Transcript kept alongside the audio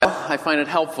I find it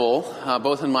helpful,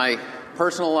 both in my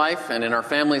personal life and in our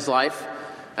family's life,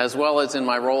 as well as in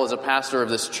my role as a pastor of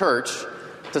this church,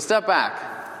 to step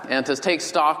back and to take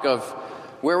stock of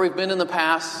where we've been in the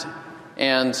past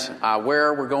and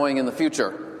where we're going in the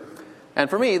future. And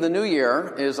for me, the new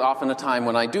year is often a time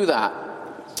when I do that.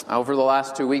 Over the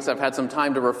last 2 weeks, I've had some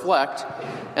time to reflect,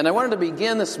 and I wanted to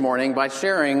begin this morning by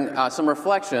sharing some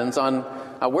reflections on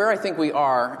where I think we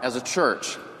are as a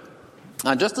church.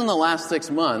 Just in the last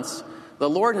 6 months, the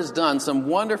Lord has done some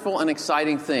wonderful and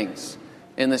exciting things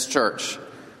in this church.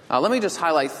 Let me just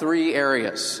highlight 3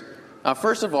 areas.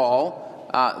 First of all,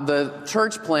 the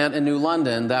church plant in New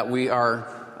London that we are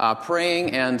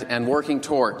praying and working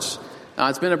towards.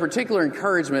 It's been a particular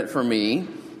encouragement for me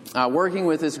working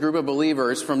with this group of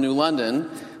believers from New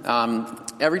London.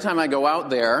 Every time I go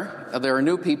out there are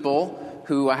new people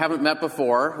who I haven't met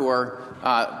before who are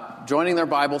joining their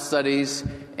Bible studies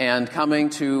and coming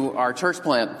to our church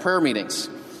plant prayer meetings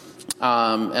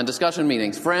and discussion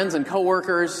meetings. Friends and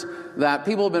coworkers that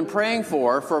people have been praying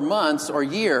for months or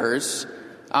years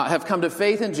have come to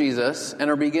faith in Jesus and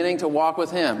are beginning to walk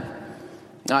with Him.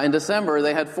 In December,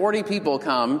 they had 40 people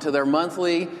come to their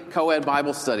monthly co-ed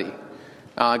Bible study.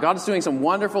 God is doing some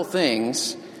wonderful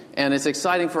things, and it's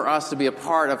exciting for us to be a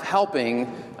part of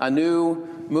helping a new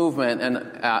movement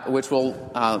and which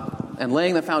will and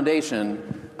laying the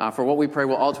foundation for what we pray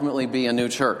will ultimately be a new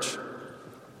church.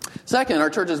 Second, our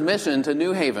church's mission to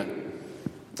New Haven.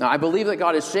 I believe that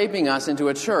God is shaping us into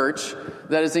a church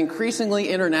that is increasingly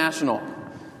international.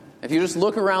 If you just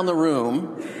look around the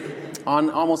room on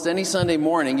almost any Sunday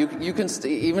morning, you can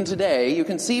even today, you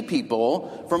can see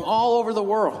people from all over the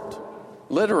world,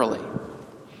 literally.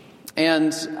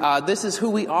 And this is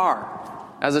who we are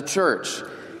as a church.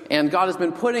 And God has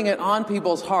been putting it on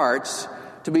people's hearts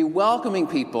to be welcoming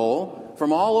people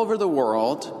from all over the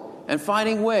world and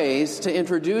finding ways to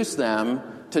introduce them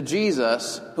to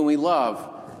Jesus, whom we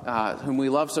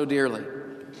love so dearly.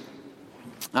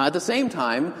 At the same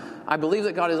time, I believe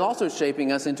that God is also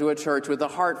shaping us into a church with a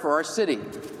heart for our city,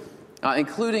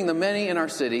 including the many in our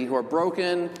city who are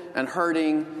broken and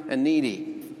hurting and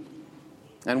needy.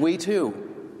 And we too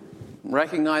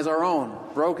recognize our own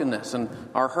brokenness and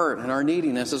our hurt and our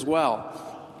neediness as well.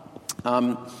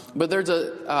 But there's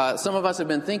some of us have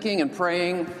been thinking and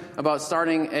praying about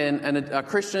starting a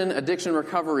Christian addiction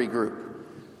recovery group.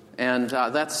 And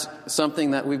that's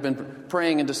something that we've been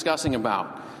praying and discussing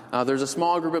about. There's a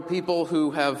small group of people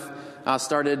who have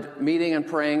started meeting and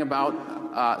praying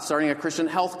about starting a Christian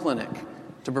health clinic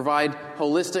to provide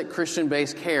holistic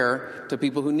Christian-based care to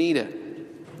people who need it.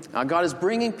 God is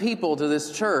bringing people to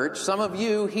this church. Some of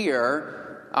you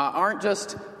here aren't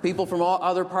just people from all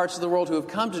other parts of the world who have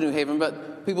come to New Haven,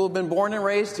 but people who have been born and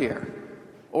raised here.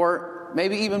 Or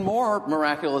maybe even more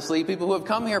miraculously, people who have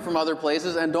come here from other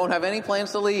places and don't have any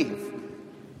plans to leave.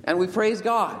 And we praise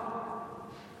God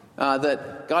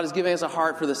that God is giving us a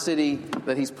heart for the city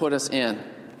that He's put us in.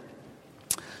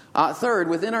 Third,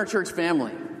 within our church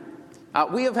family,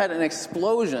 we have had an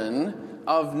explosion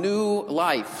of new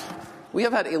life. We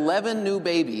have had 11 new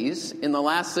babies in the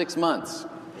last 6 months.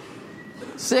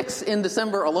 6 in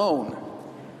December alone.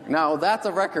 Now, that's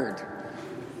a record.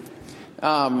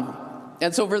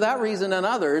 And so for that reason and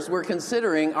others, we're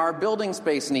considering our building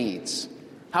space needs,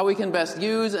 how we can best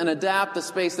use and adapt the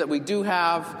space that we do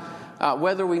have,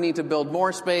 whether we need to build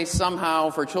more space somehow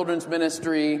for children's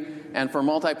ministry and for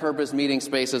multi-purpose meeting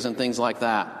spaces and things like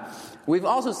that. We've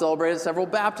also celebrated several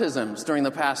baptisms during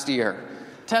the past year,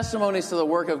 testimonies to the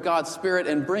work of God's Spirit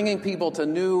in bringing people to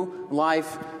new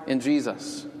life in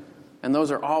Jesus. And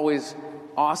those are always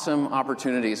awesome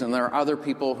opportunities. And there are other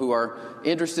people who are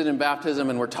interested in baptism,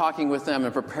 and we're talking with them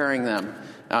and preparing them.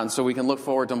 And so we can look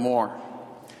forward to more.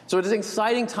 So it is an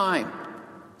exciting time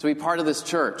to be part of this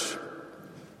church.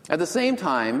 At the same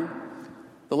time,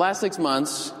 the last 6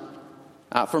 months,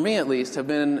 for me at least, have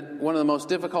been one of the most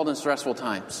difficult and stressful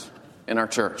times in our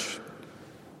church.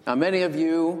 Many of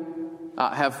you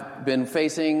have been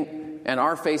facing and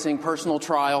are facing personal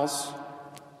trials,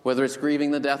 whether it's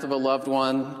grieving the death of a loved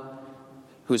one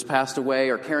who's passed away,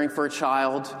 or caring for a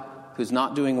child who's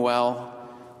not doing well,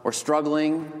 or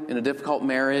struggling in a difficult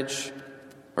marriage,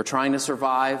 or trying to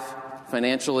survive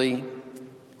financially,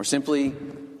 or simply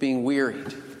being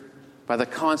wearied by the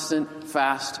constant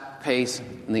fast pace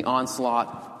and the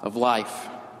onslaught of life.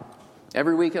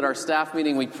 Every week at our staff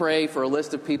meeting, we pray for a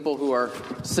list of people who are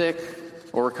sick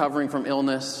or recovering from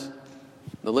illness.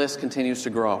 The list continues to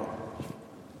grow.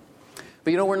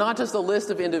 But we're not just a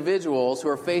list of individuals who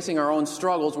are facing our own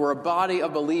struggles. We're a body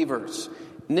of believers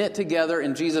knit together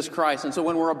in Jesus Christ. And so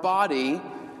when we're a body,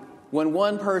 when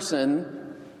one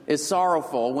person is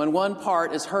sorrowful, when one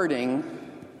part is hurting,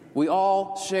 we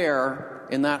all share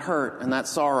in that hurt and that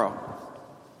sorrow.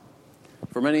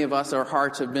 For many of us, our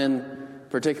hearts have been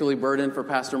particularly burdened for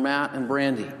Pastor Matt and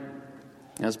Brandy,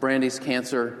 as Brandy's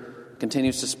cancer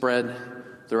continues to spread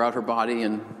throughout her body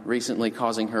and recently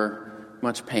causing her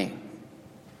much pain.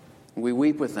 We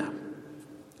weep with them.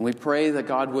 And we pray that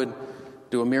God would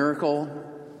do a miracle,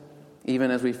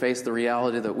 even as we face the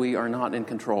reality that we are not in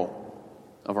control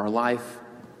of our life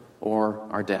or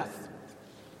our death.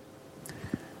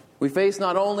 We face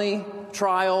not only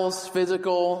trials,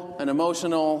 physical and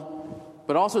emotional,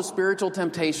 but also spiritual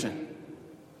temptation.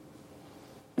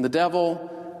 And the devil,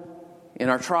 in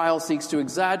our trials, seeks to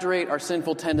exaggerate our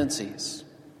sinful tendencies,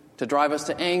 to drive us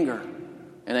to anger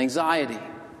and anxiety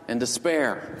and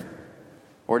despair,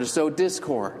 or to sow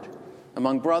discord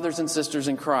among brothers and sisters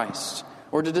in Christ,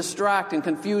 or to distract and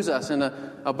confuse us in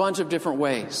a bunch of different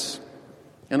ways.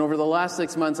 And over the last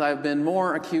 6 months, I've been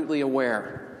more acutely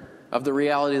aware of the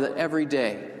reality that every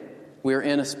day we are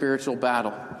in a spiritual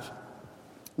battle,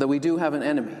 that we do have an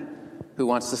enemy who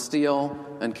wants to steal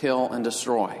and kill and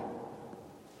destroy,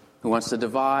 who wants to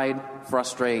divide,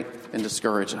 frustrate, and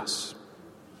discourage us.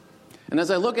 And as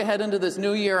I look ahead into this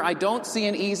new year, I don't see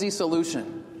an easy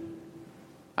solution.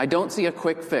 I don't see a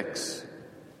quick fix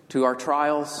to our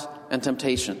trials and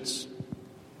temptations.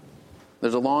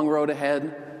 There's a long road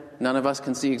ahead. None of us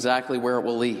can see exactly where it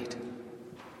will lead.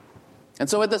 And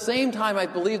so at the same time, I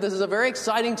believe this is a very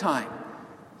exciting time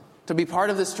to be part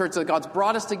of this church, that God's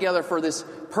brought us together for this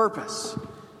purpose.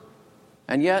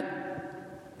 And yet,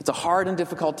 it's a hard and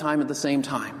difficult time at the same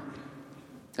time.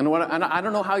 And I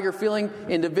don't know how you're feeling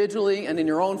individually and in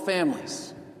your own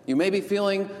families. You may be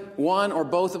feeling one or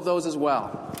both of those as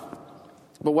well.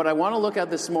 But what I want to look at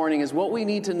this morning is what we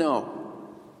need to know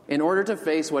in order to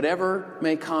face whatever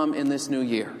may come in this new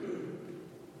year.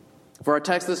 For our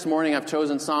text this morning, I've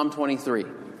chosen Psalm 23.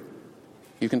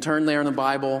 You can turn there in the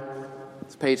Bible.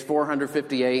 It's page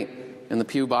 458 in the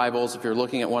Pew Bibles if you're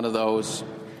looking at one of those.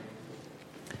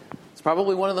 It's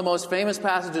probably one of the most famous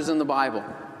passages in the Bible.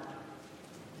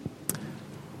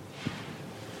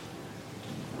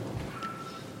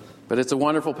 But it's a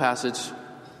wonderful passage.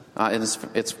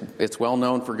 It's well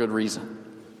known for good reason.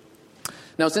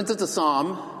 Now, since it's a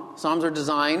psalm, psalms are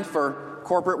designed for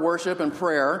corporate worship and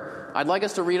prayer. I'd like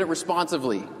us to read it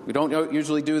responsively. We don't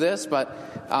usually do this, but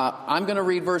I'm going to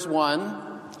read verse 1,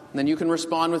 and then you can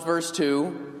respond with verse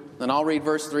 2, then I'll read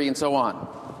verse 3, and so on.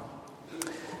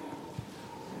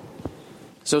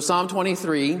 So Psalm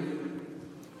 23,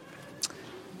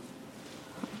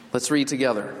 let's read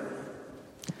together.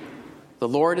 The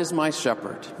Lord is my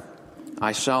shepherd,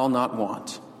 I shall not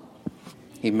want.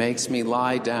 He makes me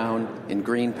lie down in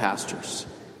green pastures.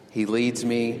 He leads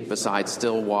me beside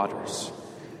still waters.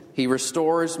 He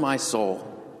restores my soul.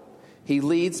 He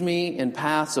leads me in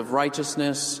paths of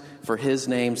righteousness for his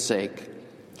name's sake.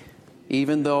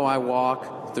 Even though I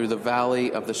walk through the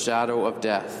valley of the shadow of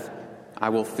death, I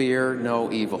will fear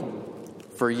no evil,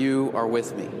 for you are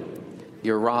with me.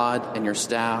 Your rod and your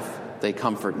staff, they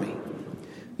comfort me.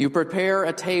 You prepare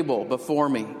a table before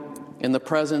me in the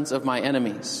presence of my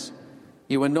enemies.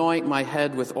 You anoint my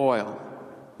head with oil.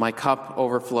 My cup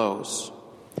overflows.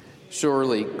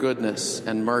 Surely goodness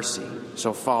and mercy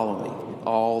shall follow me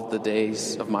all the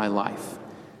days of my life,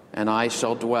 and I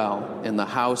shall dwell in the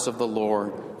house of the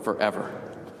Lord forever.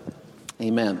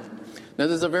 Amen. Now,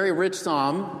 this is a very rich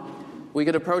psalm. We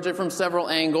could approach it from several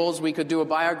angles. We could do a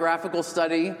biographical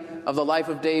study of the life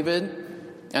of David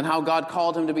and how God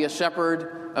called him to be a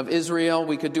shepherd of Israel.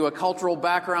 We could do a cultural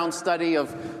background study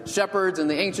of shepherds in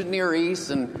the ancient Near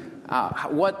East and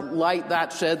what light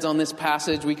that sheds on this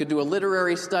passage. We could do a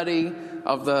literary study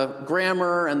of the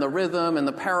grammar and the rhythm and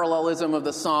the parallelism of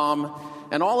the psalm.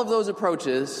 And all of those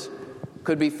approaches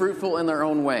could be fruitful in their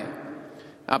own way.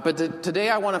 But today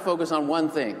I want to focus on one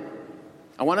thing.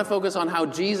 I want to focus on how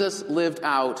Jesus lived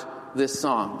out this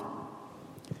psalm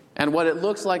and what it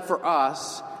looks like for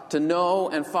us to know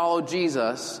and follow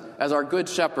Jesus as our good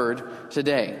shepherd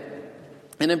today.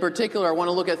 And in particular, I want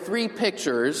to look at three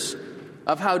pictures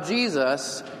of how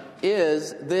Jesus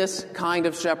is this kind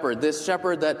of shepherd, this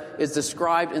shepherd that is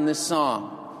described in this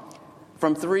psalm,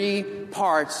 from three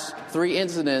parts, three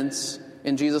incidents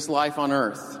in Jesus' life on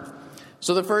earth.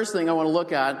 So the first thing I want to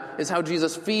look at is how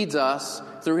Jesus feeds us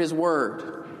through his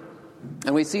word.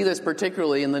 And we see this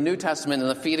particularly in the New Testament in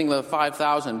the feeding of the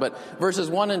 5,000. But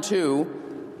verses 1 and 2,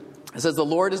 it says, "The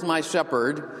Lord is my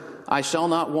shepherd, I shall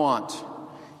not want.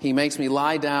 He makes me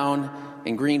lie down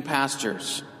in green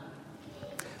pastures."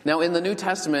 Now, in the New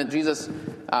Testament,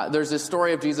 there's this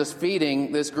story of Jesus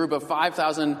feeding this group of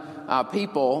 5,000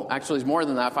 people, actually it's more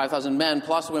than that, 5,000 men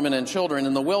plus women and children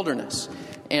in the wilderness.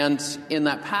 And in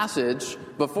that passage,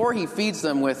 before he feeds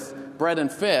them with bread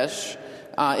and fish,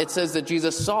 it says that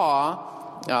Jesus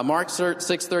saw, Mark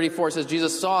 6:34 says,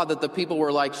 Jesus saw that the people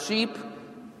were like sheep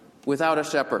without a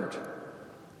shepherd.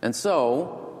 And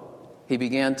so he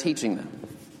began teaching them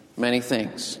many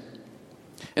things.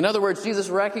 In other words, Jesus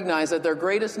recognized that their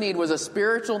greatest need was a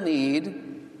spiritual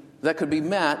need that could be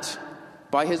met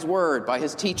by his word, by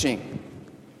his teaching.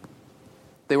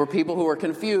 They were people who were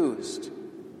confused.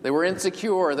 They were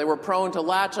insecure. They were prone to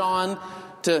latch on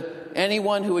to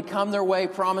anyone who would come their way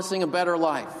promising a better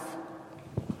life.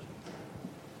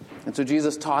 And so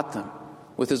Jesus taught them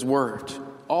with his word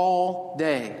all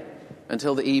day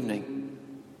until the evening.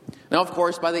 Now, of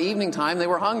course, by the evening time, they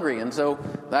were hungry, and so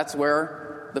that's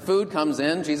where the food comes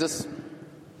in. Jesus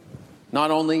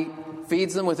not only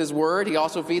feeds them with his word, he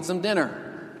also feeds them dinner.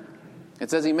 It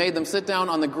says he made them sit down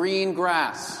on the green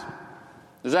grass.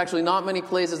 There's actually not many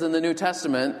places in the New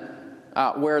Testament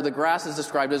where the grass is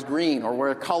described as green or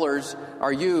where colors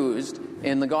are used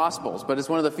in the Gospels, but it's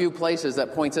one of the few places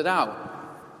that points it out.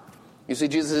 You see,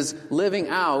 Jesus is living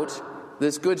out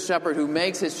this good shepherd who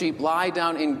makes his sheep lie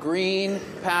down in green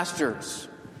pastures.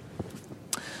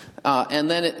 And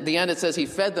then at the end it says he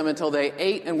fed them until they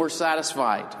ate and were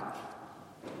satisfied.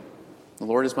 The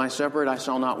Lord is my shepherd, I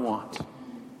shall not want.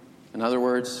 In other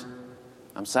words,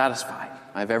 I'm satisfied.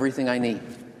 I have everything I need.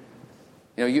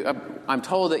 I'm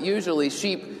told that usually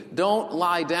sheep don't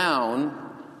lie down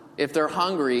if they're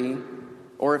hungry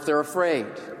or if they're afraid.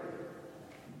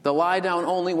 They'll lie down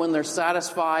only when they're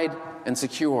satisfied and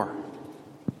secure.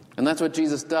 And that's what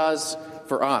Jesus does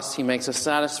for us. He makes us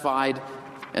satisfied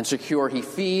and secure. He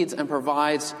feeds and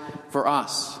provides for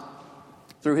us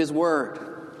through his word.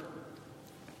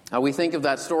 We think of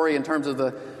that story in terms of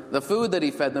the food that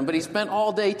he fed them, but he spent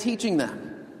all day teaching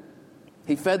them.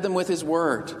 He fed them with his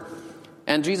word.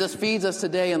 And Jesus feeds us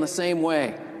today in the same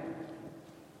way.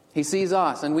 He sees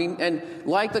us, and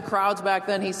like the crowds back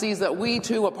then, he sees that we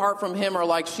too, apart from him, are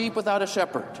like sheep without a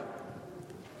shepherd.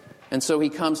 And so he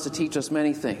comes to teach us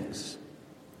many things,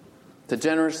 to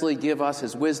generously give us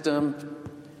his wisdom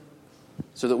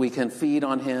so that we can feed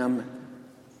on him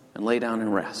and lay down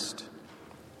and rest.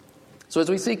 So as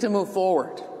we seek to move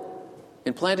forward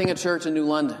in planting a church in New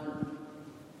London,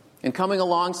 in coming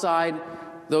alongside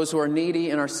those who are needy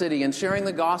in our city and sharing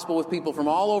the gospel with people from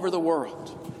all over the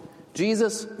world,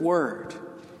 Jesus' word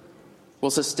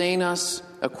will sustain us,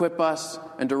 equip us,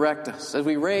 and direct us as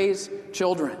we raise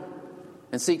children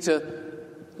and seek to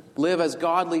live as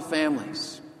godly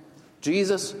families.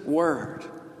 Jesus' word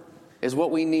is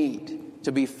what we need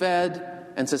to be fed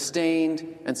and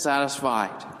sustained and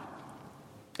satisfied.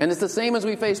 And it's the same as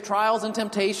we face trials and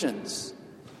temptations.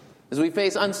 As we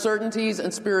face uncertainties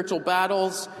and spiritual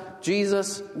battles,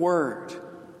 Jesus' word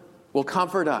will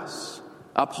comfort us,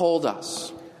 uphold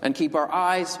us, and keep our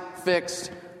eyes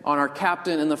fixed on our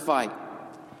captain in the fight.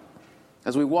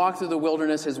 As we walk through the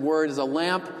wilderness, his word is a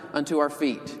lamp unto our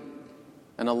feet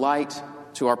and a light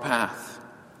to our path.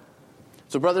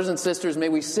 So, brothers and sisters, may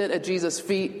we sit at Jesus'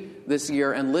 feet this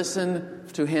year and listen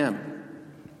to him.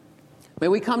 May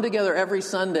we come together every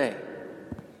Sunday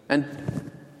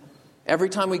and every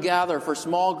time we gather for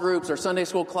small groups or Sunday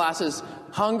school classes,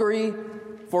 hungry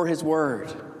for his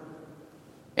word,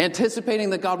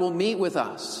 anticipating that God will meet with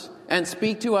us and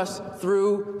speak to us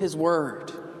through his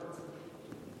word.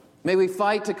 May we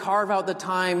fight to carve out the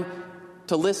time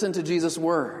to listen to Jesus'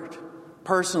 word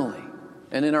personally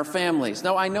and in our families.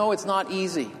 Now, I know it's not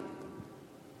easy.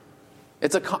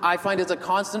 I find it's a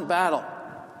constant battle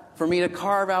for me to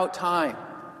carve out time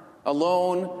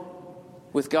alone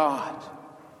with God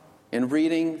in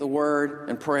reading the word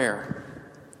and prayer.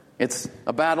 It's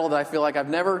a battle that I feel like I've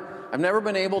never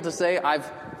been able to say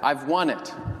I've won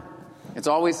it. It's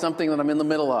always something that I'm in the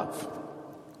middle of.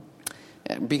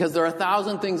 Because there are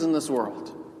 1,000 things in this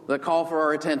world that call for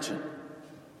our attention.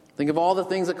 Think of all the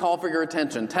things that call for your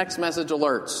attention. Text message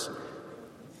alerts,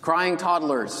 crying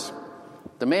toddlers,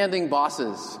 demanding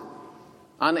bosses,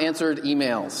 unanswered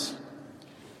emails,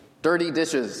 dirty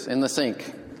dishes in the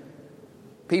sink,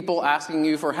 people asking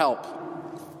you for help.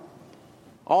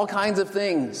 All kinds of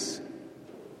things.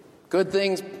 Good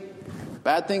things,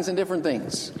 bad things, and different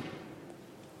things.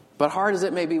 But hard as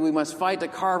it may be, we must fight to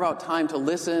carve out time to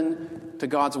listen to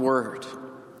God's word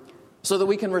so that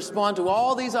we can respond to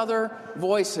all these other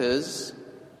voices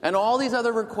and all these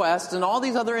other requests and all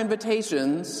these other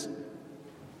invitations,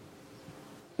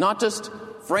 not just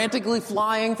frantically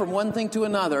flying from one thing to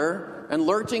another and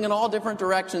lurching in all different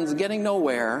directions and getting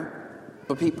nowhere,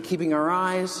 but keeping our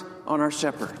eyes on our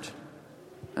shepherd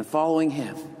and following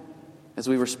him as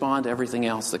we respond to everything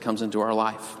else that comes into our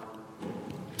life.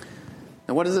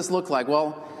 Now, what does this look like?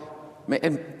 Well,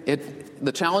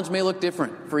 the challenge may look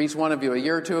different for each one of you. A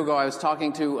year or two ago, I was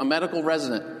talking to a medical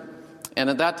resident, and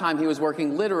at that time, he was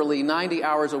working literally 90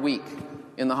 hours a week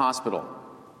in the hospital.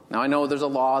 Now, I know there's a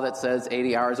law that says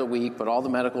 80 hours a week, but all the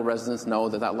medical residents know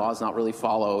that that law is not really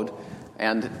followed,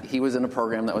 and he was in a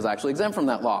program that was actually exempt from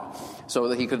that law, so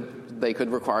that they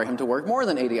could require him to work more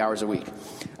than 80 hours a week.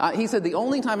 He said, the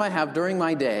only time I have during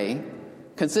my day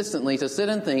consistently to sit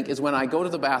and think is when I go to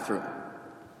the bathroom.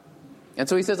 And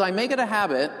so he says, I make it a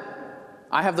habit.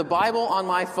 I have the Bible on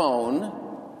my phone,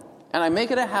 and I make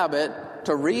it a habit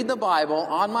to read the Bible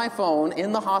on my phone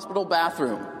in the hospital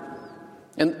bathroom.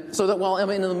 And so that while I'm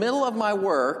in the middle of my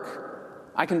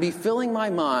work, I can be filling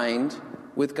my mind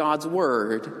with God's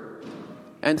Word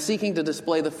and seeking to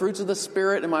display the fruits of the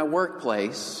Spirit in my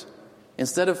workplace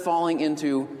instead of falling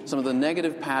into some of the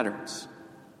negative patterns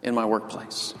in my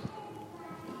workplace.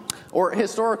 Or a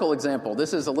historical example.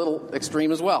 This is a little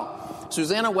extreme as well.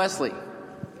 Susanna Wesley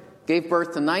gave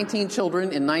birth to 19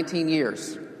 children in 19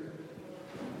 years.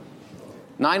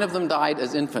 9 of them died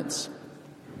as infants.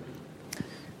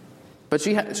 But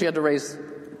she had to raise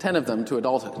 10 of them to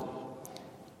adulthood.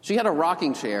 She had a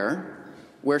rocking chair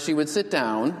where she would sit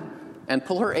down and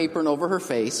pull her apron over her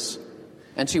face,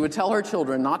 and she would tell her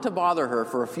children not to bother her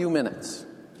for a few minutes.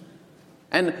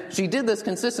 And she did this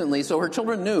consistently, so her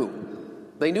children knew.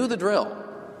 They knew the drill.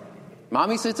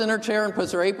 Mommy sits in her chair and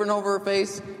puts her apron over her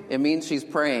face. It means she's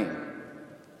praying.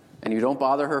 And you don't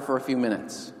bother her for a few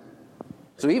minutes.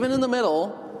 So even in the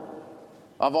middle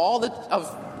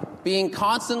of being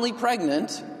constantly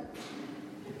pregnant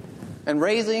and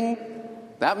raising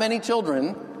that many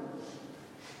children,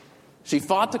 she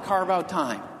fought to carve out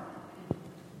time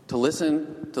to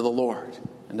listen to the Lord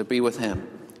and to be with Him.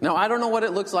 Now, I don't know what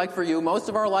it looks like for you. Most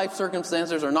of our life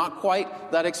circumstances are not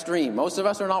quite that extreme. Most of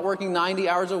us are not working 90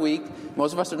 hours a week.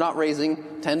 Most of us are not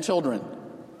raising 10 children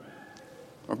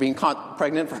or being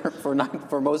pregnant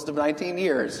for most of 19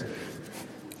 years.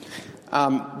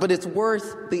 But it's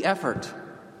worth the effort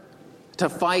to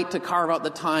fight to carve out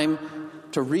the time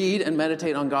to read and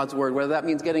meditate on God's Word, whether that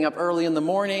means getting up early in the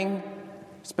morning,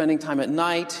 spending time at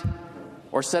night,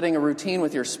 or setting a routine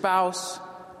with your spouse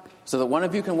so that one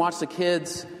of you can watch the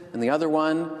kids and the other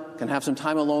one can have some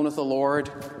time alone with the Lord.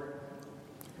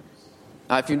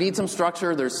 If you need some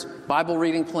structure, there's Bible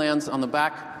reading plans on the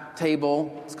back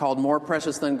table. It's called More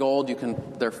Precious Than Gold.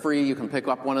 They're free. You can pick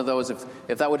up one of those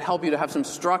if that would help you to have some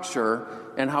structure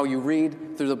in how you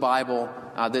read through the Bible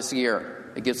this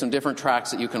year. It gives some different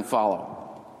tracks that you can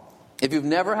follow. If you've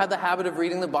never had the habit of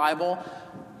reading the Bible,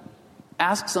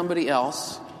 ask somebody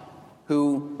else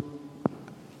who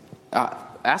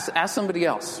somebody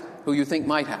else who you think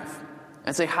might have,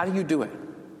 and say, how do you do it?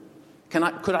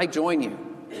 Could I join you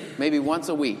maybe once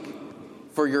a week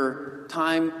for your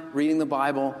time reading the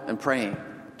Bible and praying,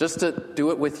 just to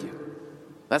do it with you?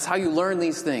 That's how you learn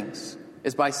these things,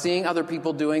 is by seeing other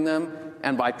people doing them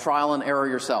and by trial and error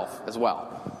yourself as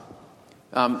well.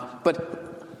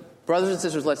 But brothers and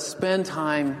sisters, let's spend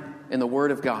time in the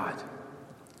Word of God,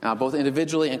 both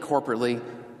individually and corporately.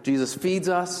 Jesus feeds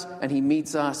us and He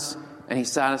meets us and He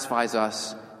satisfies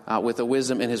us with the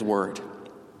wisdom in His Word.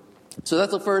 So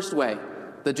that's the first way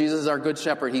that Jesus is our good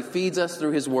shepherd. He feeds us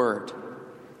through His Word.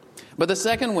 But the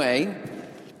second way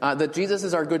that Jesus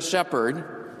is our good shepherd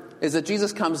is that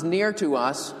Jesus comes near to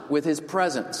us with His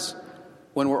presence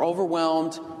when we're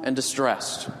overwhelmed and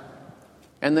distressed.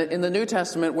 And in the New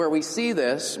Testament where we see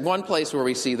this, one place where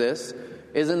we see this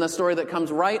is in the story that comes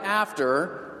right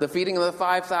after the feeding of the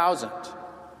 5,000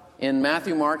 in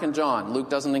Matthew, Mark, and John.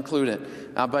 Luke doesn't include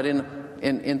it. But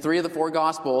in 3 of the 4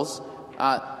 Gospels,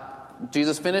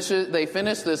 they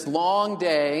finish this long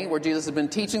day where Jesus has been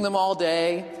teaching them all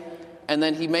day, and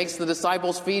then He makes the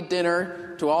disciples feed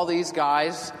dinner to all these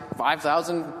guys,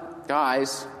 5,000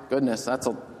 guys. Goodness, that's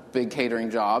a big catering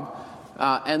job.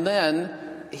 And then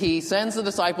He sends the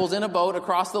disciples in a boat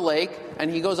across the lake,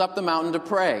 and He goes up the mountain to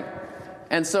pray.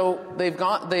 And so they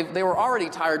were already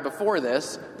tired before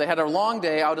this. They had a long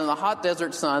day out in the hot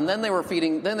desert sun. Then they were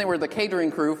the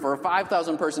catering crew for a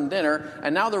 5,000 person dinner,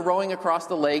 and now they're rowing across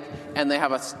the lake, and they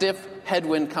have a stiff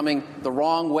headwind coming the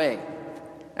wrong way.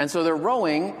 And so they're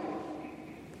rowing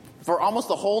for almost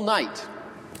the whole night.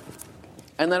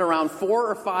 And then around 4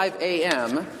 or 5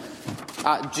 a.m.,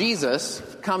 Jesus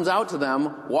comes out to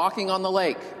them walking on the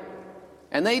lake.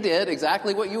 And they did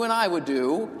exactly what you and I would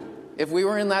do if we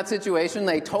were in that situation.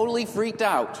 They totally freaked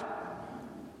out.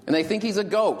 And they think He's a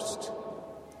ghost.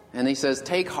 And He says,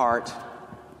 "Take heart,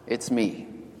 it's me.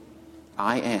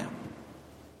 I am.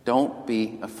 Don't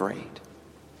be afraid."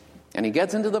 And He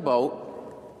gets into the boat,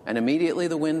 and immediately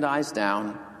the wind dies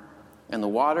down, and the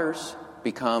waters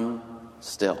become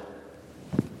still.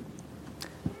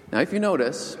 Now, if you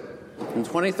notice, the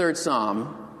 23rd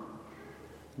Psalm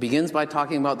begins by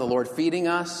talking about the Lord feeding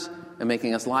us and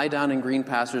making us lie down in green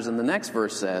pastures, and the next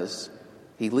verse says,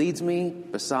 He leads me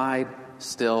beside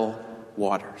still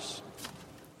waters.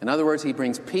 In other words, He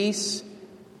brings peace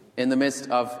in the midst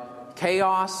of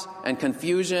chaos and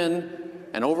confusion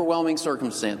and overwhelming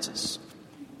circumstances.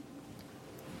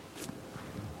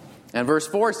 And verse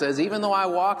 4 says, even though I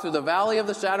walk through the valley of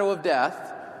the shadow of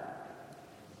death,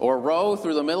 or row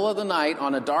through the middle of the night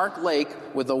on a dark lake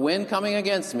with the wind coming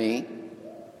against me,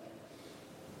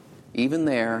 even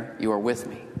there you are with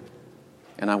me,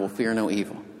 and I will fear no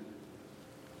evil.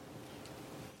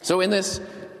 So in this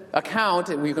account,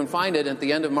 you can find it at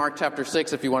the end of Mark chapter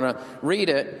 6 if you want to read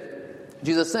it,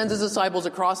 Jesus sends his disciples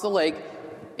across the lake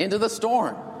into the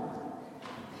storm.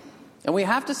 And we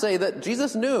have to say that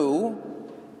Jesus knew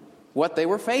what they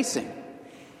were facing.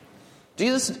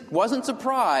 Jesus wasn't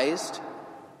surprised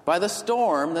by the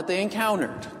storm that they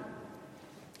encountered.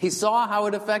 He saw how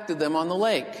it affected them on the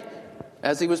lake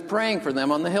as he was praying for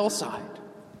them on the hillside.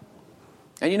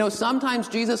 And you know, sometimes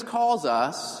Jesus calls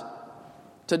us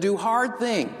to do hard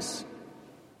things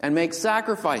and make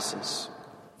sacrifices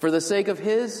for the sake of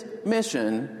his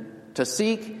mission to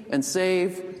seek and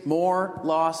save more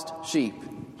lost sheep.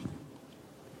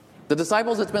 The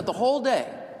disciples had spent the whole day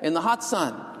in the hot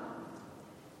sun.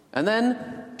 And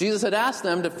then Jesus had asked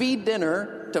them to feed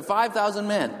dinner to 5,000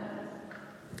 men.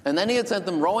 And then he had sent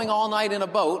them rowing all night in a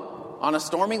boat on a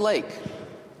stormy lake.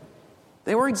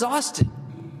 They were exhausted.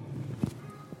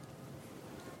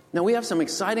 Now we have some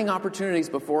exciting opportunities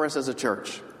before us as a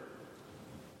church.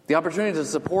 The opportunity to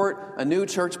support a new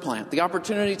church plant. The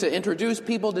opportunity to introduce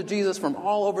people to Jesus from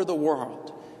all over the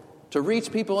world. To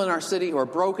reach people in our city who are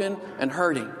broken and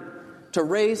hurting. To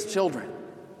raise children.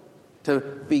 To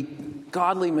be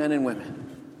godly men and women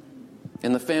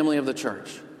in the family of the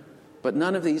church. But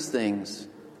none of these things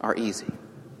are easy.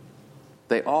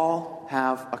 They all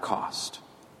have a cost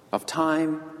of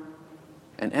time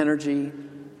and energy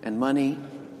and money.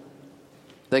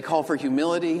 They call for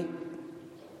humility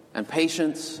and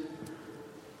patience.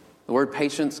 The word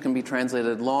patience can be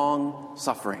translated long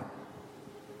suffering.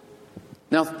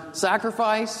 Now,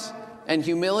 sacrifice and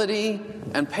humility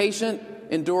and patient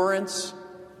endurance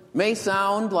may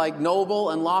sound like noble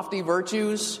and lofty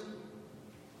virtues,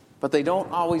 but they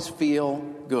don't always feel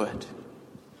good.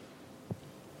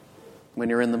 When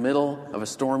you're in the middle of a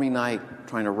stormy night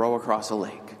trying to row across a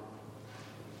lake.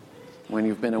 When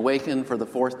you've been awakened for the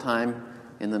fourth time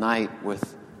in the night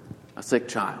with a sick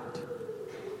child.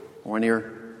 Or when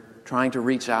you're trying to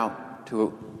reach out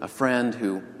to a friend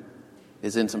who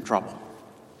is in some trouble.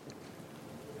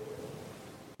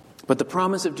 But the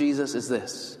promise of Jesus is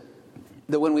this,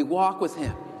 that when we walk with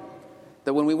him,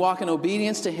 that when we walk in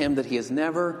obedience to him, that he is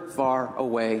never far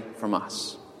away from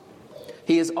us.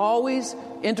 He is always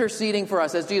interceding for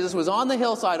us. As Jesus was on the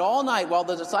hillside all night while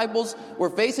the disciples were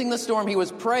facing the storm, he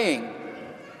was praying.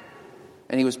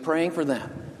 And he was praying for them.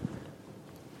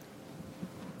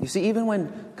 You see, even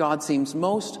when God seems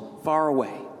most far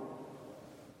away,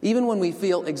 even when we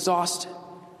feel exhausted,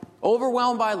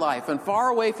 overwhelmed by life, and far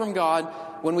away from God,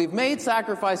 when we've made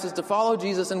sacrifices to follow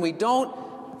Jesus and we don't,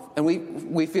 and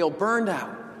we feel burned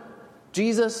out,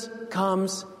 Jesus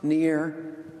comes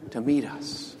near to meet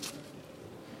us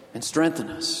and strengthen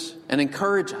us and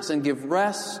encourage us and give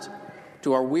rest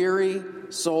to our weary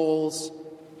souls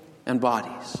and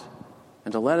bodies.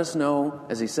 And to let us know,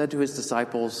 as he said to his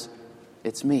disciples,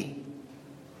 it's me.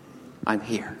 I'm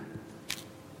here.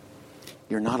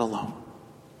 You're not alone.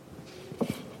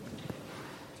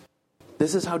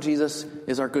 This is how Jesus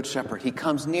is our good shepherd. He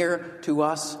comes near to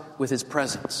us with his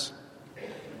presence.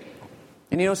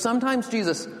 And you know, sometimes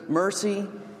Jesus' mercy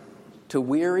to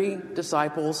weary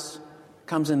disciples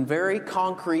comes in very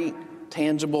concrete,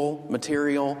 tangible,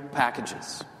 material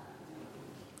packages.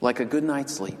 Like a good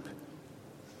night's sleep.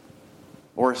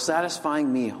 Or a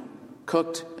satisfying meal,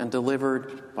 cooked and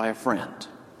delivered by a friend.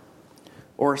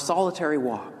 Or a solitary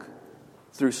walk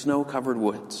through snow-covered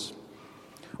woods.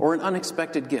 Or an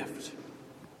unexpected gift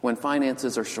when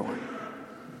finances are short.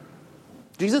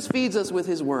 Jesus feeds us with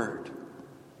his word.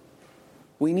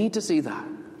 We need to see that.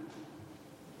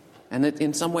 And that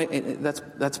in some way,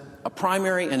 that's a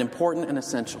primary and important and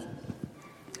essential.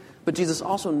 But Jesus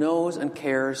also knows and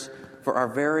cares for our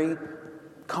very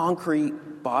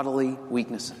concrete bodily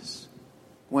weaknesses.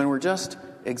 When we're just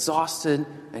exhausted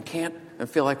and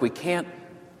feel like we can't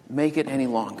make it any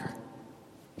longer.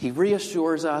 He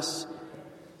reassures us,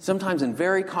 sometimes in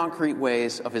very concrete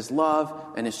ways, of his love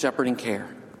and his shepherding care.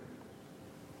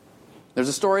 There's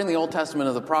a story in the Old Testament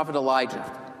of the prophet Elijah.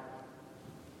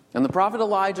 And the prophet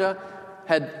Elijah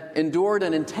had endured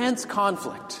an intense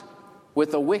conflict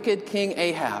with the wicked King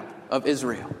Ahab of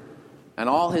Israel and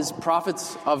all his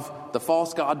prophets of the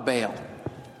false god Baal.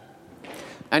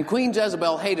 And Queen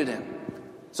Jezebel hated him,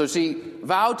 so she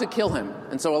vowed to kill him.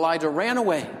 And so Elijah ran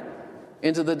away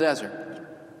into the desert,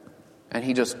 and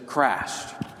he just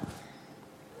crashed.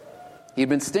 He'd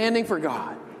been standing for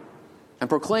God and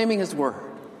proclaiming his word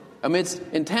amidst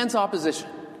intense opposition.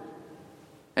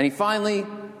 And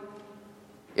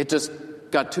it just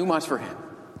got too much for him.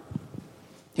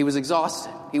 He was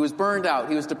exhausted. He was burned out.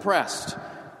 He was depressed.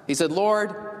 He said,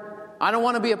 "Lord, I don't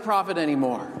want to be a prophet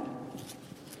anymore.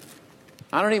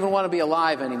 I don't even want to be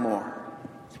alive anymore.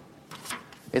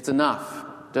 It's enough.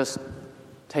 Just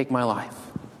take my life."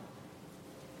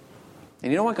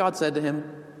 And you know what God said to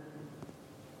him?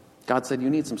 God said, "You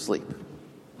need some sleep.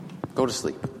 Go to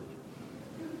sleep."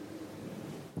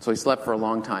 So he slept for a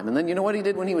long time. And then you know what he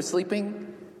did when he was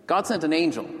sleeping? God sent an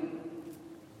angel.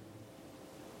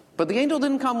 But the angel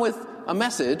didn't come with a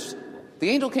message. The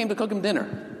angel came to cook him dinner.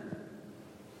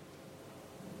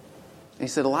 And he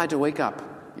said, "Elijah, wake up.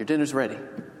 Your dinner's ready.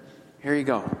 Here you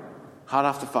go. Hot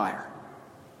off the fire.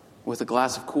 With a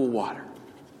glass of cool water.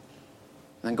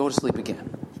 And then go to sleep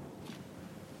again."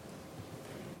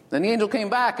 Then the angel came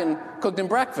back and cooked him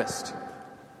breakfast.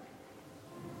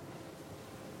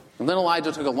 And then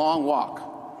Elijah took a long walk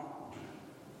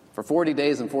for 40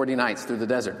 days and 40 nights through the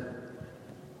desert.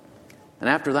 And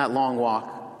after that long walk,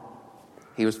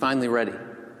 he was finally ready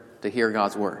to hear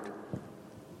God's word.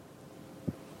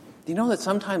 Do you know that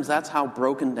sometimes that's how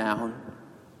broken down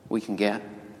we can get?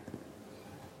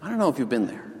 I don't know if you've been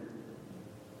there.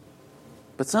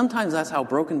 But sometimes that's how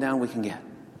broken down we can get.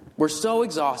 We're so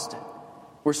exhausted.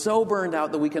 We're so burned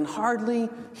out that we can hardly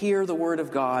hear the word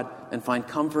of God and find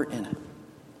comfort in it.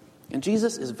 And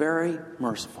Jesus is very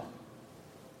merciful.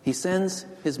 He sends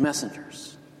his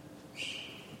messengers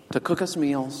to cook us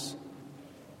meals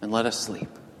and let us sleep.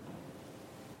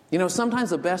 You know,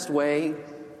 sometimes the best way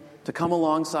to come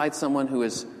alongside someone who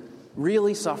is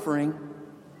really suffering,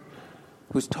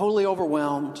 who's totally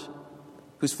overwhelmed,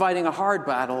 who's fighting a hard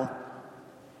battle,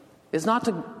 is not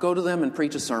to go to them and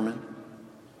preach a sermon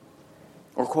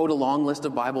or quote a long list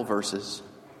of Bible verses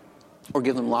or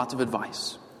give them lots of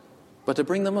advice, but to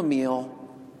bring them a meal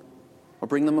or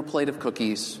bring them a plate of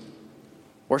cookies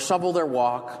or shovel their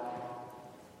walk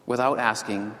without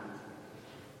asking,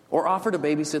 or offer to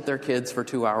babysit their kids for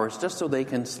 2 hours just so they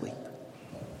can sleep,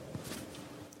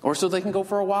 or so they can go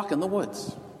for a walk in the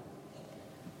woods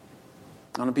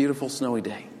on a beautiful snowy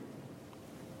day.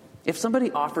 If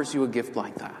somebody offers you a gift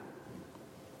like that,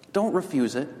 don't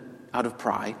refuse it out of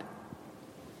pride.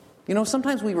 You know,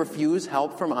 sometimes we refuse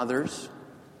help from others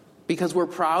because we're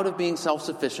proud of being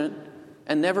self-sufficient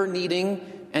and never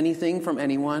needing anything from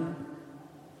anyone.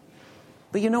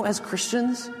 But you know, as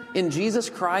Christians in Jesus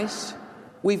Christ,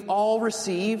 we've all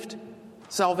received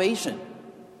salvation,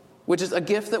 which is a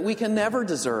gift that we can never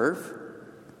deserve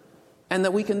and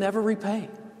that we can never repay.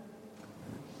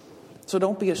 So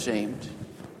don't be ashamed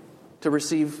to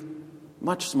receive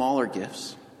much smaller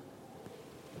gifts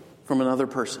from another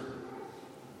person.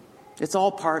 It's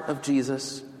all part of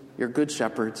Jesus, your good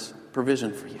shepherd's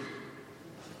provision for you.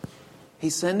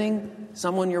 He's sending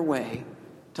someone your way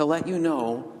to let you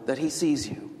know that he sees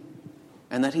you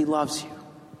and that he loves you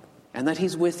and that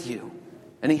he's with you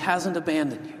and he hasn't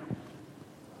abandoned you.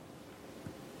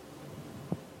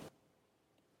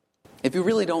 If you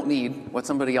really don't need what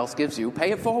somebody else gives you,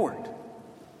 pay it forward.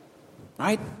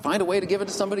 Right? Find a way to give it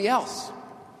to somebody else.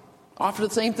 Offer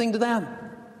the same thing to them.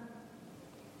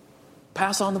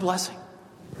 Pass on the blessing.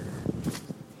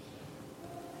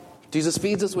 Jesus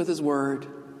feeds us with his word.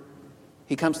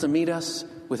 He comes to meet us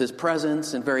with his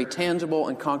presence in very tangible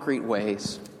and concrete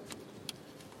ways.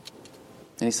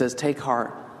 And he says, "Take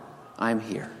heart, I am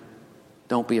here.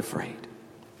 Don't be afraid."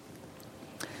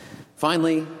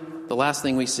 Finally, the last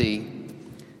thing we see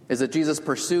is that Jesus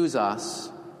pursues us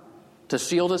to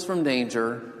shield us from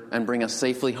danger and bring us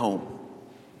safely home.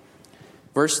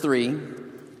 Verse 3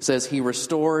 says, "He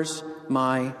restores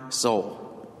my soul."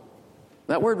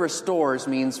 That word restores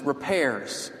means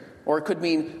repairs, or it could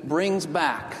mean brings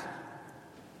back.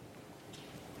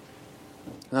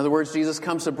 In other words, Jesus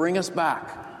comes to bring us back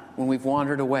when we've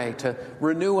wandered away, to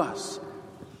renew us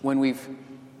when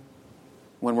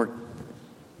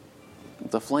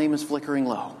the flame is flickering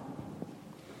low.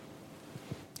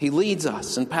 He leads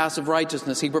us in passive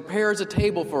righteousness. He prepares a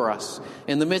table for us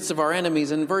in the midst of our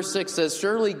enemies. And verse 6 says,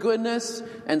 "Surely goodness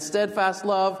and steadfast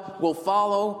love will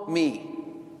follow me."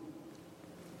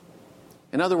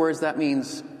 In other words, that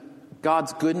means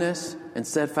God's goodness and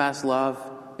steadfast love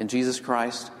in Jesus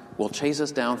Christ will chase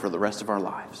us down for the rest of our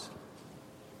lives.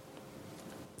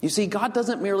 You see, God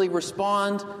doesn't merely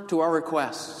respond to our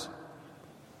requests,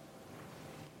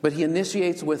 but He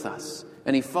initiates with us,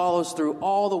 and He follows through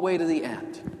all the way to the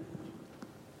end.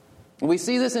 And we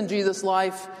see this in Jesus'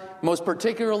 life, most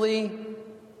particularly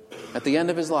at the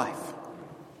end of His life,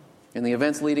 in the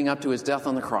events leading up to His death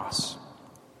on the cross.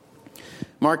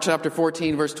 Mark chapter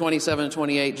 14, verse 27 and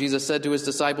 28, Jesus said to His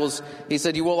disciples, He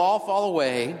said, "You will all fall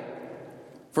away,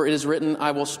 for it is written,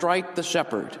 I will strike the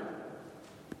shepherd,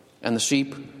 and the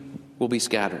sheep will be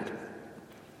scattered.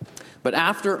 But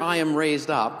after I am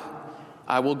raised up,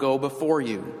 I will go before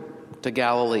you to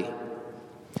Galilee."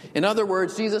 In other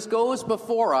words, Jesus goes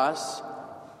before us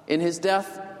in His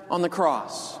death on the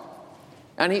cross.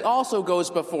 And He also goes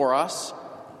before us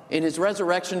in His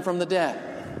resurrection from the dead.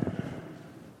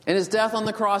 In His death on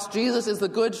the cross, Jesus is the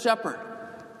good shepherd,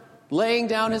 laying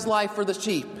down His life for the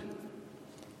sheep.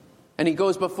 And He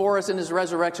goes before us in His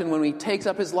resurrection when He takes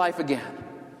up His life again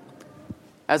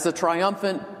as the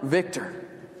triumphant victor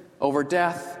over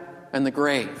death and the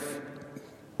grave.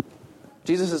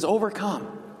 Jesus has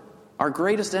overcome our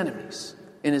greatest enemies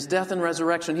in His death and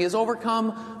resurrection. He has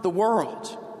overcome the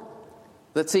world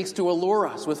that seeks to allure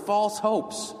us with false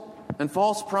hopes and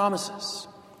false promises.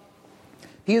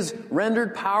 He has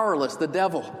rendered powerless the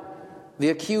devil, the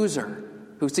accuser,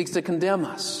 who seeks to condemn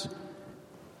us.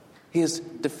 He has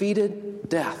defeated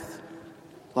death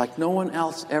like no one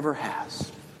else ever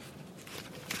has.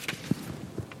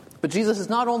 But Jesus has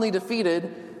not only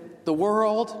defeated the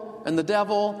world and the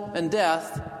devil and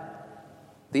death,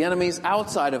 the enemies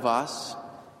outside of us,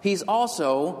 He's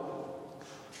also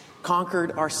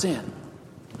conquered our sin.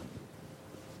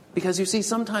 Because you see,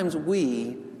 sometimes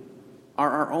we are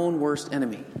our own worst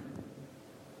enemy.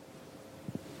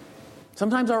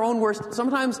 Sometimes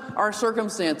our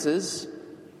circumstances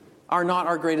are not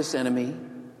our greatest enemy.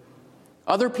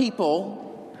 Other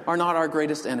people are not our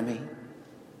greatest enemy.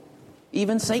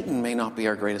 Even Satan may not be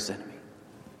our greatest enemy.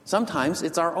 Sometimes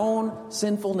it's our own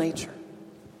sinful nature,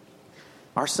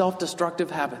 our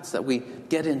self-destructive habits that we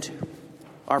get into,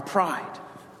 our pride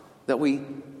that we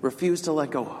refuse to let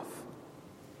go of.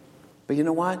 But you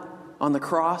know what? On the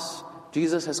cross,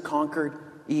 Jesus has conquered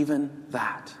even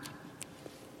that.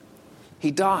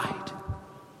 He died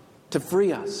to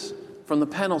free us from the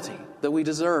penalty that we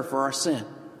deserve for our sin.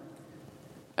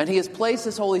 And He has placed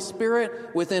His Holy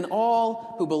Spirit within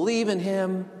all who believe in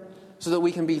Him so that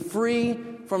we can be free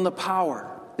from the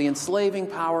power, the enslaving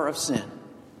power of sin.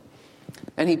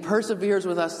 And He perseveres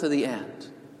with us to the end,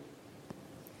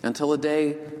 until a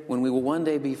day when we will one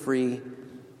day be free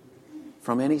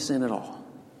from any sin at all,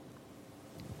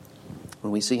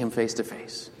 when we see Him face to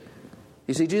face.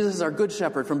 You see, Jesus is our good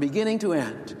shepherd from beginning to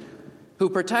end, who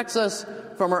protects us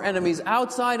from our enemies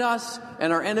outside us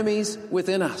and our enemies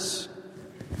within us,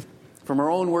 from our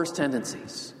own worst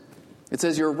tendencies. It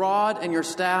says, "Your rod and your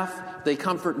staff, they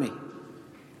comfort me."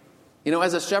 You know,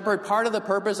 as a shepherd, part of the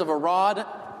purpose of a rod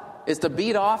is to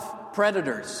beat off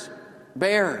predators,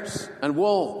 bears and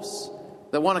wolves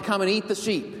that want to come and eat the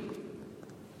sheep.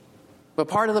 But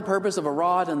part of the purpose of a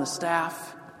rod and the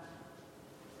staff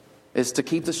is to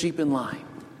keep the sheep in line,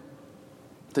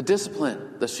 to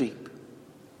discipline the sheep,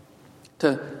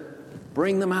 to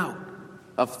bring them out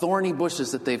of thorny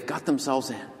bushes that they've got themselves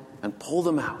in and pull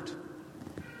them out.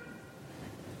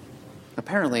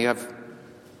 Apparently, I've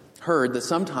heard that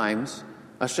sometimes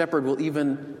a shepherd will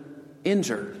even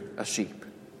injure a sheep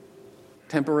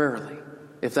temporarily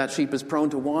if that sheep is prone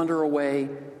to wander away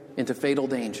into fatal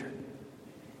danger,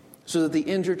 so that the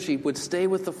injured sheep would stay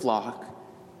with the flock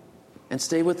and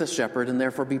stay with the shepherd and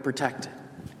therefore be protected,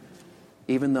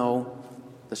 even though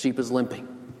the sheep is limping.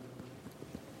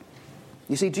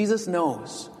 You see, Jesus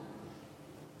knows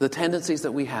the tendencies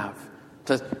that we have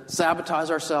to sabotage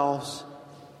ourselves,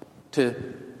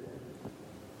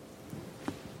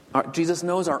 Jesus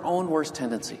knows our own worst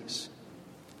tendencies.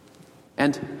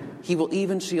 And He will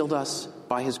even shield us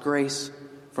by His grace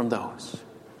from those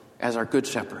as our good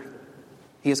shepherd.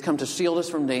 He has come to shield us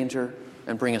from danger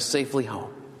and bring us safely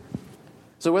home.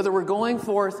 So whether we're going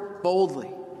forth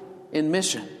boldly in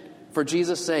mission for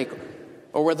Jesus' sake,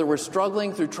 or whether we're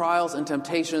struggling through trials and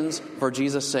temptations for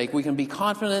Jesus' sake, we can be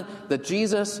confident that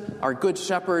Jesus, our good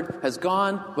shepherd, has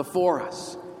gone before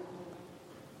us,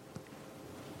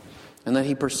 and that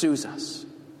He pursues us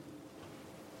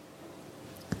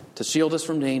to shield us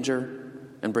from danger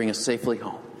and bring us safely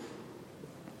home.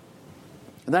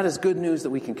 And that is good news that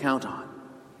we can count on.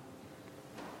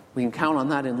 We can count on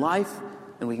that in life,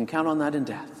 and we can count on that in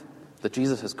death, that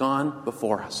Jesus has gone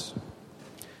before us.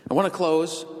 I want to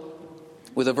close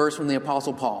with a verse from the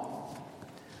Apostle Paul.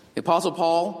 The Apostle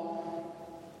Paul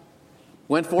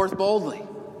went forth boldly,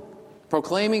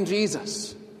 proclaiming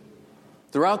Jesus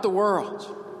throughout the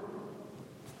world.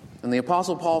 And the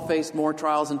Apostle Paul faced more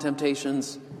trials and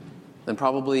temptations than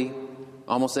probably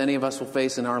almost any of us will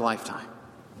face in our lifetime.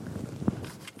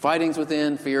 Fightings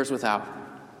within, fears without,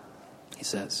 he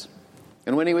says.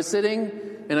 And when he was sitting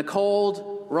in a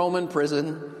cold Roman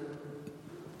prison,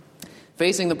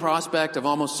 facing the prospect of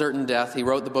almost certain death, he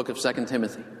wrote the book of 2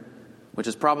 Timothy, which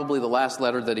is probably the last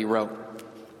letter that he wrote.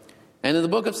 And in the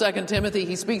book of 2 Timothy,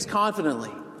 he speaks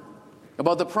confidently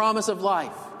about the promise of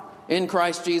life in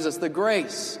Christ Jesus, the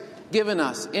grace given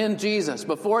us in Jesus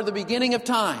before the beginning of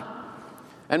time,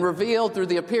 and revealed through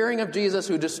the appearing of Jesus,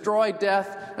 who destroyed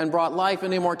death and brought life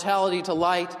and immortality to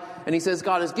light. And he says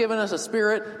God has given us a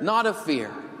spirit not of fear,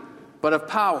 but of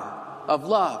power, of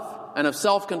love, and of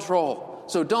self-control.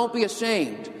 So don't be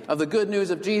ashamed of the good news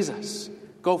of Jesus.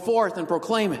 Go forth and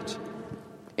proclaim it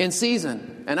in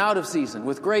season and out of season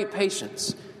with great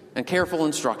patience and careful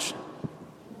instruction.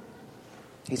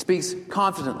 He speaks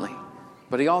confidently,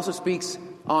 but he also speaks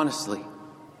honestly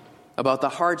about the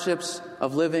hardships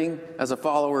of living as a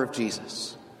follower of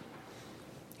Jesus.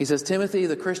 He says, Timothy,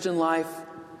 the Christian life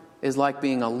is like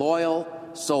being a loyal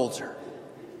soldier.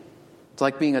 It's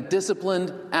like being a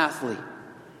disciplined athlete.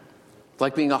 It's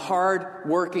like being a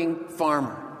hard-working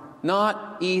farmer.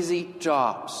 Not easy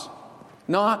jobs.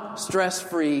 Not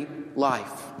stress-free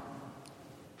life.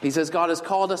 He says God has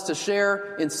called us to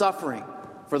share in suffering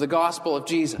for the gospel of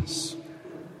Jesus.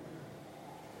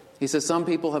 He says some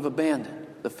people have abandoned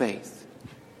the faith.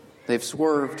 They've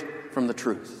swerved from the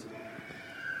truth.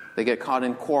 They get caught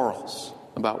in quarrels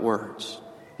about words.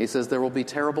 He says there will be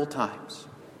terrible times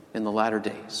in the latter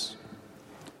days.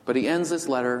 But he ends this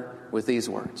letter with these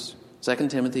words, 2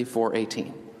 Timothy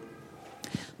 4:18.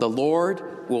 The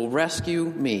Lord will rescue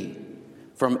me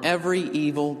from every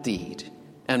evil deed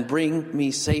and bring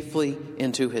me safely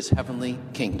into his heavenly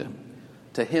kingdom.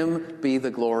 To him be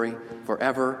the glory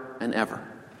forever and ever.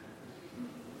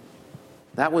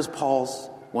 That was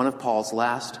one of Paul's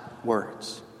last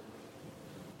words.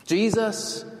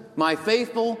 Jesus, my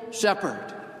faithful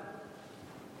shepherd,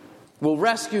 will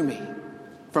rescue me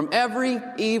from every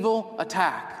evil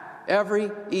attack, every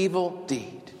evil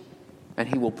deed, and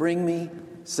he will bring me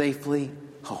safely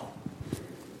home.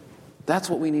 That's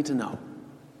what we need to know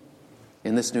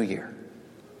in this new year.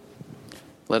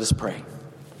 Let us pray.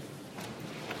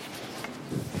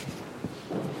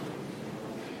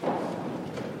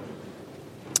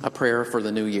 A prayer for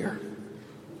the new year.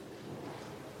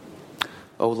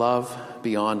 O love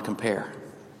beyond compare,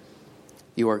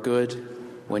 you are good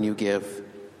when you give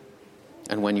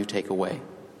and when you take away.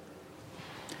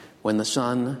 When the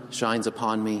sun shines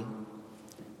upon me,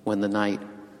 when the night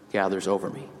gathers over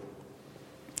me.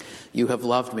 You have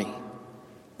loved me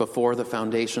before the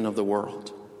foundation of the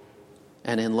world,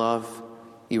 and in love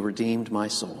you redeemed my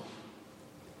soul.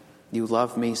 You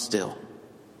love me still,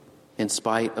 in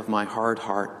spite of my hard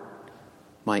heart,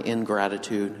 my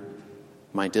ingratitude,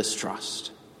 my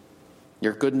distrust.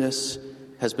 Your goodness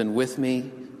has been with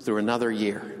me through another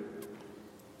year,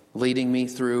 leading me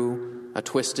through a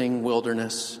twisting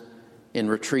wilderness, in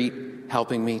retreat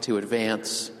helping me to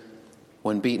advance,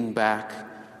 when beaten back,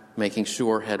 making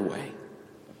sure headway.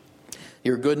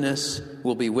 Your goodness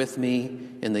will be with me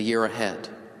in the year ahead.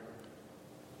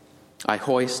 I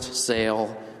hoist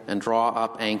sail and draw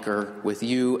up anchor with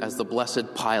you as the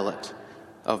blessed pilot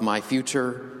of my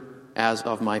future as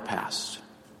of my past.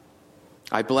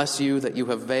 I bless you that you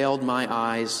have veiled my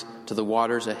eyes to the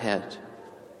waters ahead.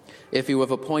 If you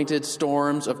have appointed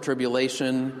storms of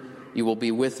tribulation, you will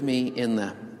be with me in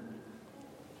them.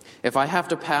 If I have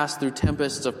to pass through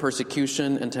tempests of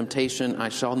persecution and temptation, I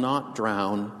shall not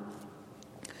drown.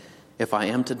 If I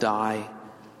am to die,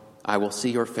 I will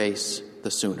see your face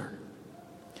the sooner.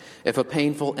 If a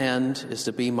painful end is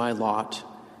to be my lot,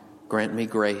 grant me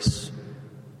grace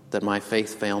that my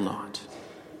faith fail not.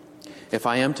 If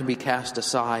I am to be cast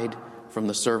aside from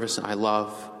the service I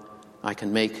love, I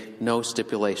can make no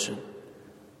stipulation.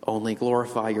 Only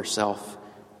glorify yourself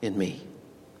in me,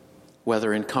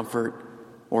 whether in comfort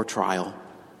or trial,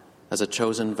 as a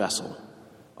chosen vessel,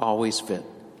 always fit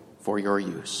for your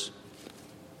use.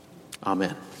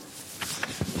 Amen.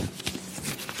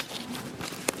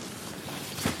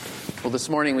 Well, this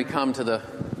morning we come to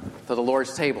the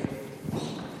Lord's table,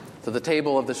 to the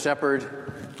table of the shepherd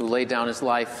who laid down his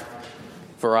life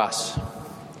for us.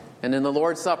 And in the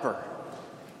Lord's Supper,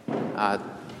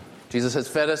 Jesus has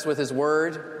fed us with his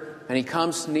word, and he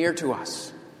comes near to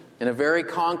us in a very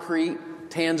concrete,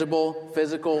 tangible,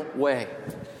 physical way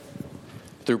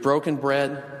through broken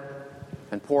bread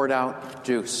and poured out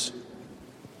juice.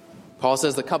 Paul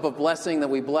says the cup of blessing that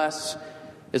we bless,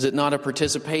 is it not a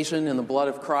participation in the blood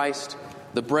of Christ?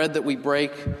 The bread that we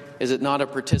break, is it not a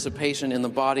participation in the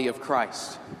body of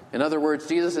Christ? In other words,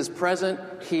 Jesus is present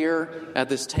here at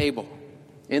this table,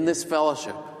 in this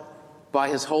fellowship, by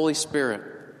his Holy Spirit,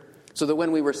 so that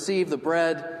when we receive the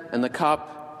bread and the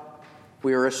cup,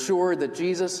 we are assured that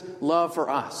Jesus' love for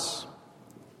us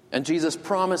and Jesus'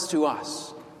 promise to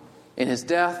us in his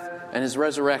death and his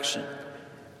resurrection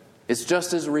is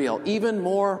just as real, even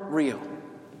more real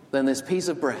than this piece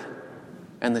of bread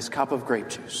and this cup of grape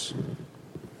juice.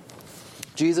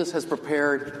 Jesus has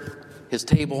prepared his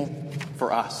table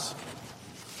for us.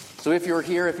 So if you're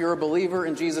here, if you're a believer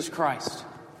in Jesus Christ,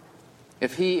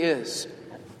 if he is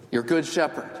your good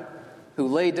shepherd who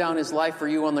laid down his life for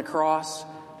you on the cross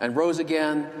and rose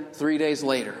again 3 days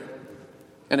later,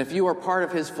 and if you are part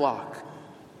of his flock,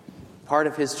 part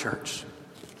of his church,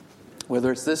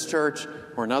 whether it's this church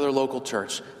or another local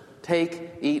church,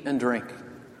 take, eat, and drink,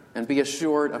 and be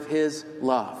assured of his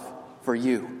love for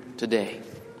you today.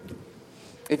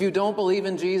 If you don't believe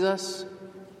in Jesus,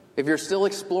 if you're still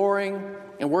exploring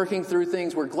and working through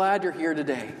things, we're glad you're here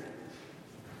today.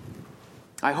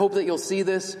 I hope that you'll see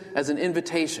this as an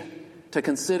invitation to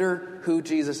consider who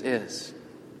Jesus is.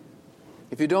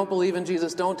 If you don't believe in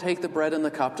Jesus, don't take the bread and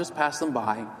the cup. Just pass them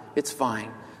by. It's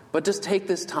fine. But just take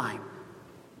this time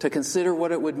to consider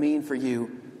what it would mean for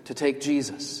you to take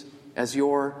Jesus as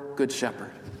your good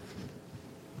shepherd.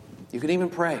 You can even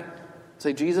pray.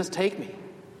 Say, Jesus, take me.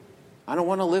 I don't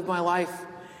want to live my life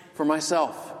for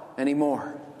myself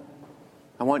anymore.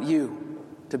 I want you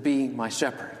to be my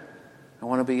shepherd. I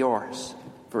want to be yours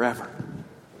forever.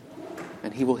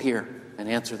 And he will hear and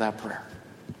answer that prayer.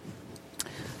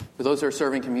 For those who are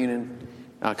serving communion,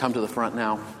 come to the front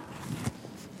now.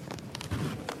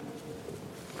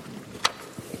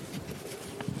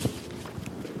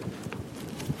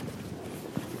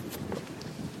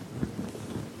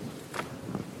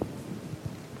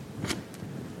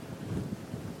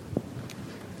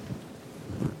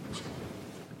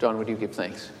 John, would you give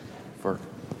thanks for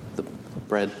the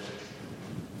bread?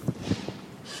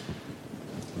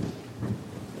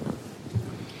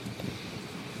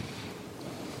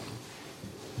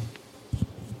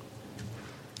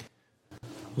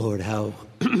 Lord, how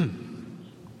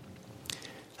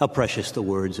precious the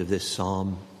words of this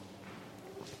psalm